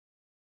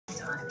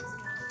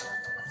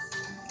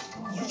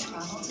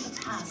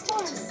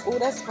Oh,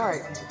 that's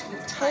right.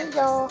 Hey,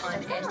 y'all.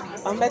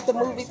 I'm at the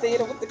movie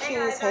theater with the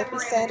kids. Happy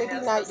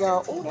Saturday night,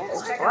 y'all. Oh, that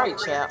is bright,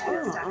 child.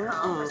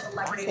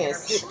 I can't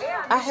sit.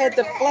 I had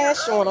the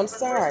flash on. I'm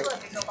sorry.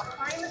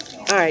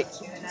 All right.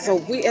 So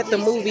we at the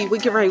movie. We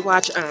get ready to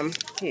watch.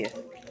 Here.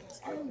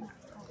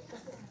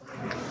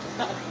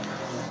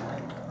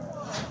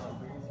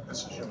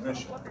 This is your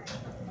mission.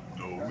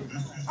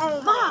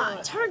 Oh,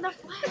 Ma, turn the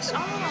flash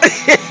on.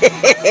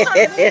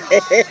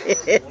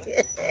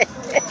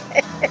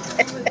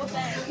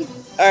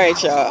 All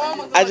right,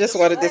 y'all. I just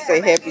wanted to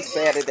say happy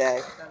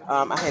Saturday.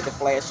 I had the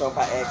flash on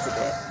by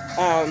accident.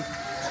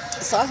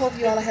 So I hope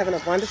you all are having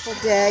a wonderful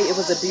day. It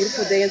was a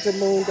beautiful day in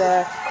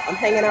Zamunda. I'm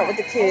hanging out with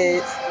the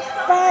kids.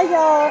 Bye,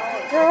 y'all.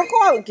 Girl,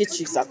 go out and get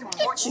you some.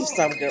 Get you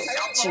some, girl.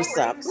 Get you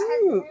some.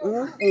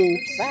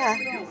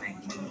 Bye.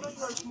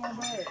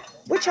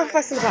 What y'all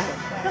fussing about?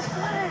 The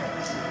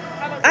flash.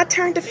 I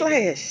turned the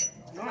flash.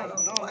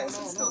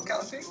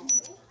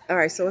 All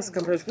right, so it's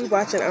coming. We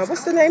watching.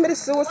 What's the name of the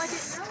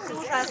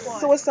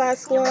Suicide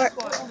Squad?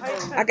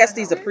 I guess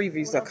these are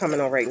previews that are coming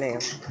on right now.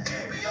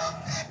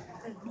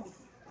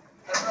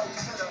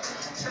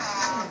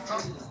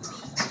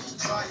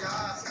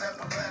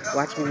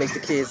 Watch me make the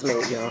kids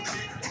mad, y'all.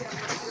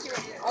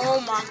 Oh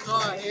my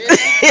God!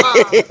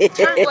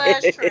 Turn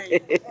flash train.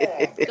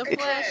 The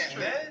flash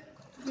train.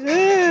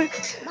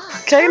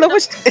 Kayla,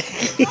 what?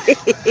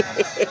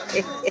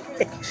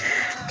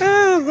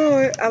 Oh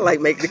Lord, I like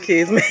making the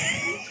kids mad.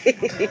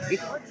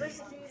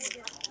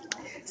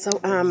 So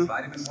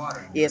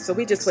yeah, so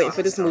we just waiting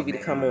for this movie to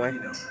come on,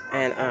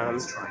 and I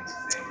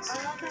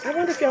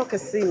wonder if y'all can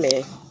see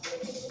me.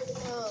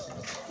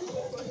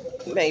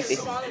 Maybe.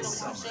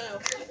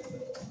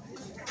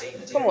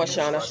 Come on,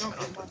 Shauna.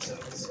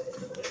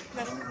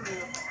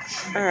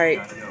 All right,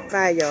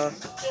 bye, y'all.